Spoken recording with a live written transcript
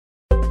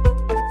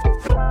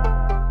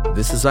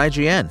This is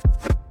IGN.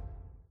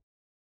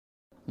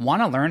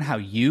 Want to learn how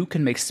you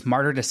can make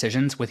smarter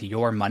decisions with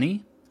your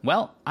money?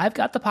 Well, I've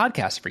got the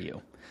podcast for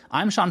you.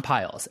 I'm Sean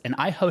Piles, and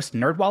I host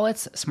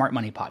NerdWallet's Smart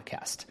Money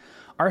Podcast.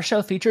 Our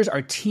show features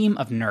our team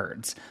of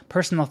nerds,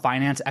 personal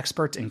finance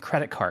experts in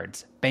credit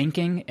cards,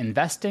 banking,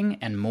 investing,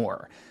 and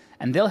more.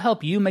 And they'll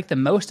help you make the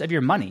most of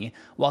your money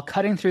while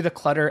cutting through the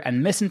clutter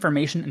and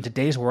misinformation in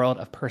today's world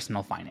of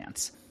personal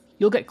finance.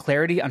 You'll get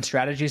clarity on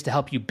strategies to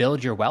help you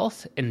build your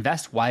wealth,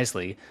 invest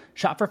wisely,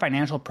 shop for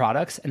financial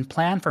products, and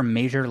plan for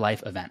major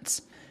life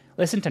events.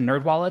 Listen to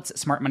NerdWallet's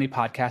Smart Money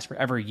Podcast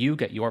wherever you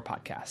get your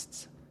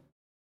podcasts.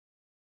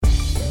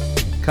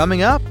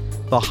 Coming up,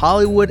 the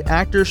Hollywood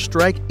actors'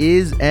 strike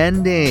is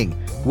ending.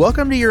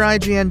 Welcome to your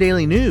IGN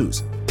Daily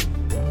News.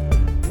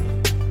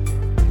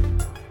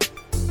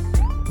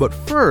 But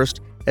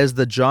first, as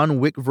the John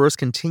Wick verse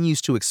continues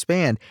to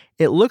expand,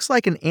 it looks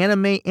like an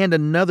anime and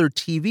another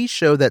TV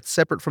show that's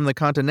separate from the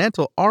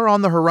Continental are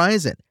on the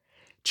horizon.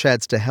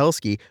 Chad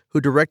Stahelski, who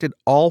directed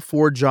all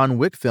 4 John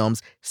Wick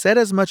films, said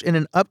as much in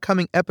an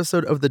upcoming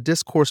episode of the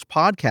Discoursed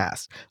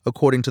podcast,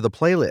 according to the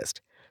playlist.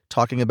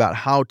 Talking about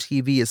how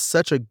TV is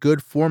such a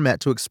good format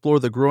to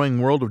explore the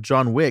growing world of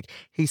John Wick,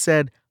 he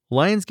said,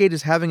 "Lionsgate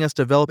is having us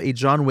develop a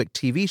John Wick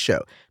TV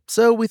show,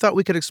 so we thought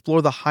we could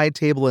explore the high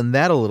table in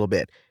that a little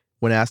bit."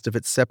 When asked if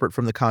it's separate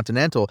from The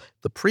Continental,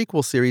 the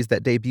prequel series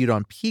that debuted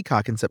on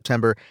Peacock in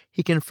September,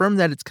 he confirmed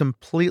that it's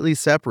completely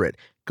separate,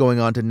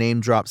 going on to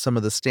name drop some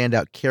of the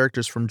standout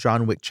characters from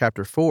John Wick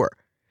Chapter 4.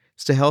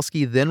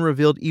 Stahelski then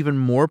revealed even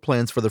more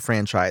plans for the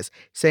franchise,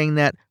 saying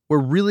that, "We're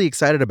really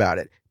excited about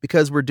it,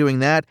 because we're doing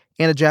that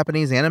and a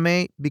Japanese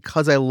anime,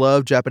 because I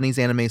love Japanese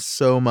anime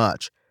so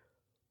much."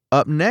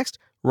 Up next,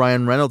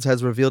 Ryan Reynolds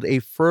has revealed a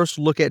first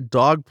look at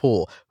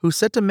Dogpool, who's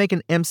set to make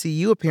an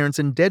MCU appearance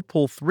in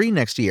Deadpool 3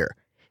 next year.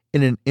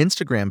 In an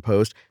Instagram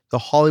post, the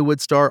Hollywood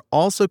star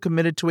also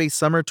committed to a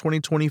summer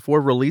 2024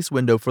 release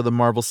window for the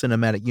Marvel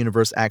Cinematic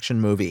Universe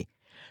action movie.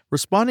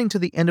 Responding to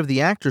the end of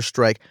the actors'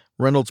 strike,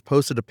 Reynolds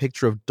posted a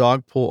picture of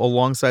Dogpool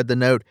alongside the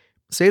note,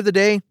 "Save the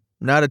day?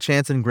 Not a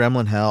chance in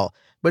Gremlin hell.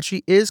 But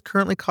she is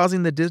currently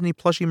causing the Disney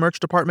plushie merch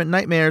department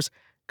nightmares.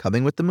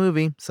 Coming with the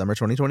movie, summer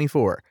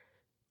 2024.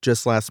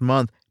 Just last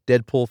month,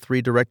 Deadpool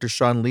 3 director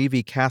Sean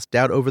Levy cast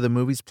doubt over the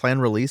movie's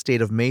planned release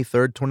date of May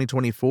 3rd,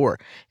 2024,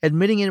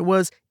 admitting it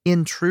was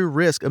in true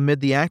risk amid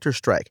the actors'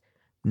 strike.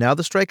 Now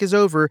the strike is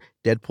over,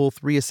 Deadpool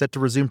 3 is set to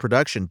resume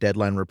production,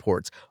 Deadline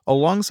reports,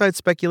 alongside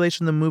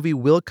speculation the movie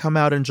will come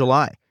out in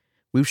July.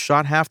 "We've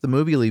shot half the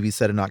movie," Levy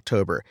said in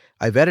October.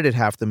 "I've edited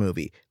half the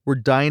movie. We're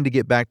dying to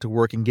get back to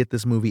work and get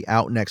this movie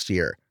out next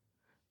year."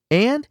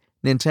 And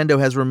Nintendo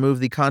has removed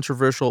the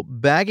controversial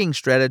bagging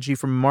strategy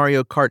from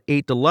Mario Kart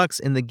 8 Deluxe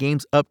in the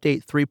game's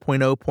Update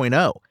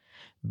 3.0.0.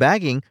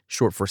 Bagging,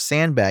 short for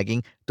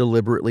sandbagging,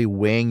 deliberately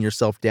weighing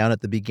yourself down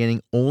at the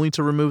beginning only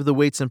to remove the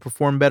weights and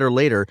perform better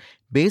later,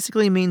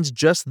 basically means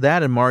just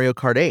that in Mario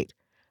Kart 8.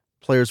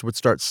 Players would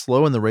start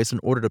slow in the race in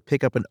order to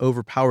pick up an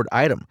overpowered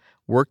item,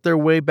 work their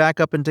way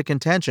back up into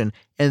contention,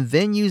 and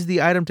then use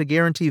the item to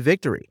guarantee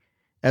victory.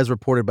 As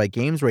reported by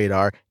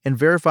GamesRadar and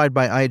verified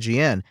by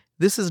IGN,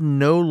 this is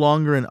no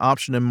longer an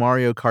option in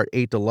Mario Kart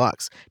 8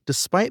 Deluxe,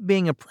 despite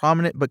being a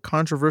prominent but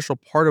controversial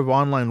part of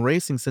online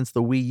racing since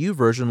the Wii U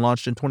version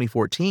launched in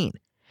 2014.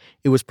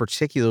 It was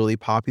particularly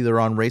popular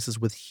on races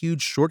with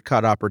huge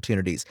shortcut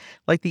opportunities,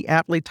 like the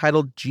aptly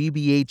titled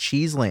GBA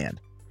Cheeseland.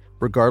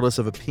 Regardless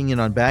of opinion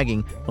on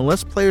bagging,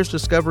 unless players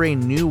discover a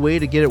new way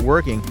to get it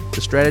working,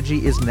 the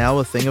strategy is now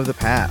a thing of the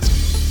past.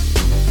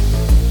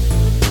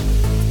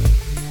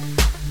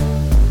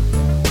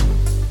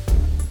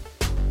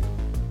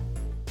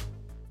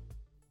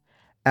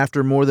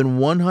 After more than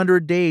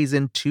 100 days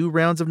and 2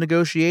 rounds of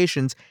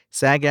negotiations,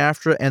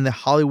 SAG-AFTRA and the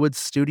Hollywood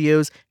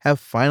studios have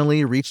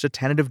finally reached a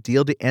tentative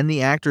deal to end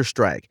the actors'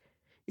 strike.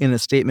 In a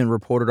statement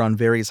reported on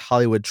various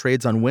Hollywood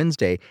trades on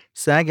Wednesday,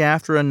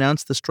 SAG-AFTRA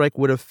announced the strike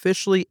would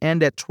officially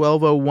end at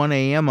 12:01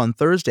 a.m. on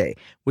Thursday,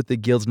 with the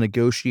Guild's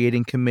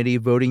negotiating committee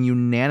voting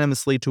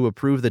unanimously to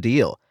approve the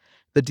deal.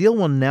 The deal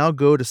will now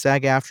go to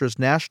SAG-AFTRA's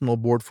National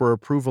Board for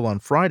approval on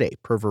Friday,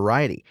 per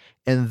Variety,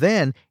 and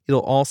then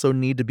it'll also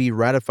need to be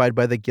ratified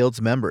by the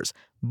Guild's members.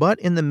 But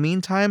in the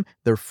meantime,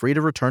 they're free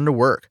to return to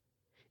work.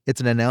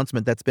 It's an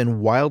announcement that's been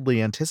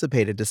wildly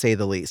anticipated, to say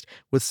the least,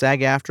 with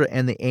SAG-AFTRA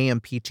and the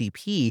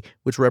AMPTP,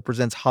 which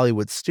represents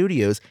Hollywood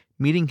studios,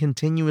 meeting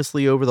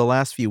continuously over the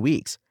last few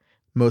weeks.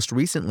 Most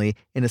recently,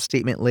 in a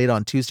statement late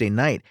on Tuesday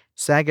night,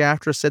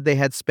 SAG-AFTRA said they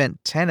had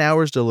spent 10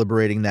 hours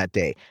deliberating that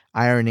day,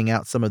 ironing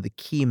out some of the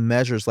key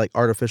measures like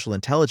artificial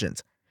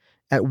intelligence.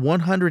 At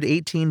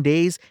 118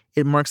 days,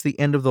 it marks the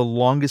end of the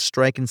longest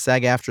strike in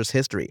SAG-AFTRA's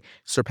history,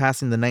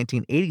 surpassing the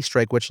 1980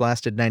 strike, which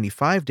lasted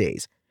 95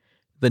 days.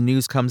 The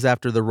news comes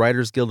after the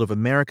Writers Guild of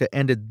America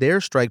ended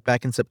their strike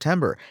back in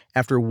September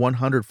after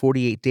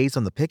 148 days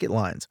on the picket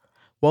lines.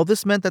 While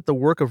this meant that the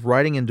work of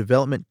writing and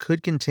development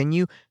could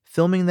continue,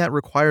 filming that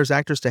requires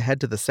actors to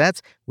head to the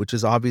sets, which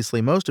is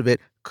obviously most of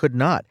it, could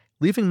not,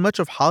 leaving much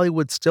of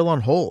Hollywood still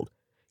on hold.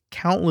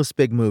 Countless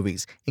big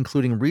movies,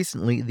 including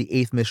recently the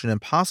 8th Mission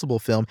Impossible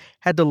film,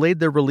 had delayed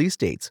their release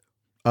dates.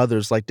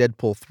 Others, like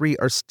Deadpool 3,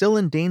 are still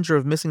in danger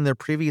of missing their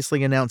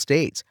previously announced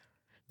dates.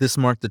 This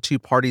marked the two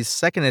parties'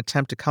 second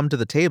attempt to come to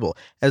the table,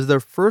 as their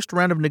first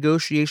round of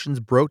negotiations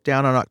broke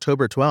down on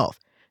October 12th.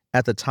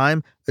 At the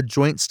time, a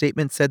joint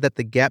statement said that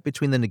the gap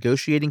between the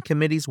negotiating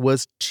committees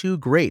was too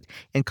great,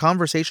 and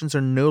conversations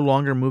are no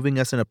longer moving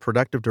us in a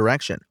productive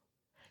direction.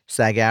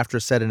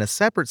 SAG-AFTRA said in a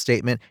separate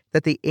statement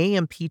that the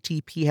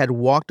AMPTP had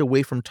walked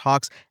away from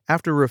talks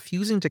after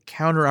refusing to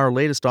counter our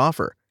latest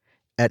offer.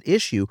 At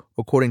issue,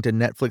 according to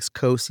Netflix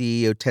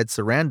co-CEO Ted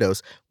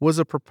Sarandos, was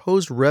a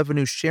proposed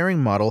revenue-sharing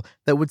model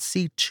that would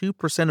see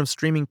 2% of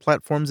streaming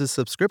platforms'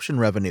 subscription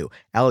revenue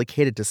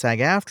allocated to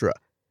SAG-AFTRA.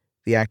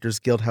 The Actors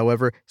Guild,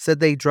 however, said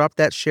they dropped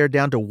that share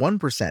down to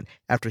 1%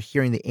 after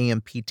hearing the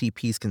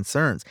AMPTP's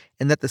concerns,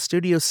 and that the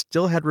studio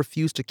still had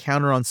refused to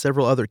counter on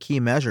several other key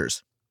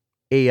measures.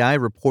 AI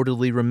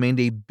reportedly remained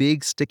a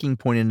big sticking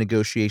point in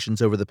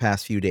negotiations over the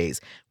past few days,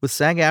 with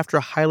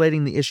SAG-AFTRA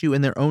highlighting the issue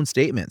in their own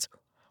statements.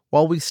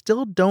 While we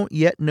still don't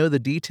yet know the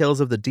details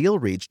of the deal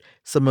reached,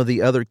 some of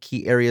the other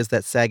key areas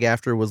that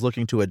SAG-AFTRA was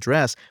looking to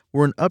address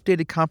were an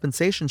updated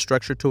compensation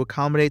structure to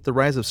accommodate the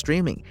rise of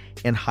streaming,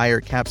 and higher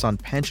caps on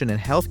pension and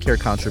healthcare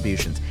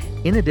contributions,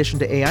 in addition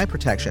to AI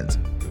protections.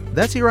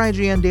 That's your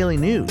IGN Daily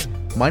News.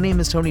 My name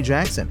is Tony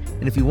Jackson,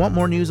 and if you want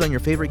more news on your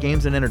favorite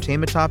games and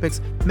entertainment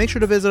topics, make sure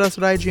to visit us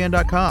at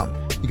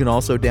IGN.com. You can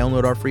also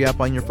download our free app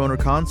on your phone or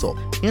console,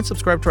 and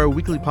subscribe to our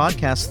weekly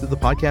podcasts through the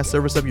podcast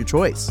service of your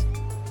choice.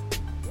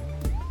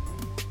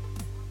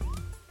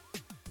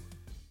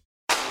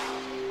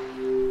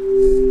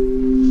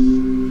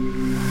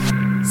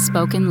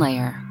 Spoken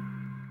Layer.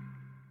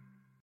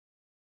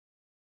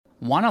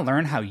 Want to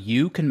learn how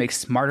you can make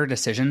smarter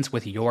decisions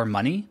with your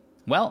money?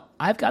 Well,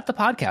 I've got the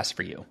podcast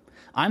for you.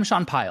 I'm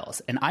Sean Piles,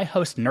 and I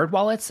host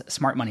NerdWallet's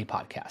Smart Money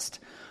Podcast.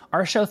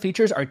 Our show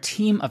features our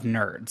team of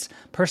nerds,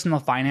 personal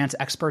finance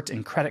experts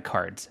in credit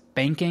cards,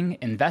 banking,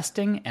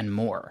 investing, and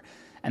more.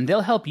 And they'll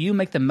help you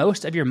make the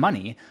most of your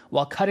money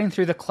while cutting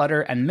through the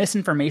clutter and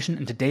misinformation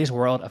in today's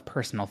world of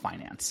personal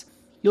finance.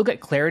 You'll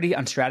get clarity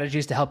on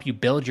strategies to help you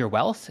build your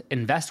wealth,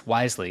 invest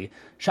wisely,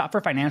 shop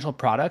for financial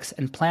products,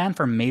 and plan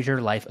for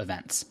major life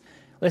events.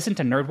 Listen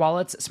to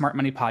NerdWallet's Smart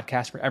Money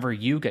Podcast wherever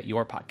you get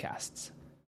your podcasts.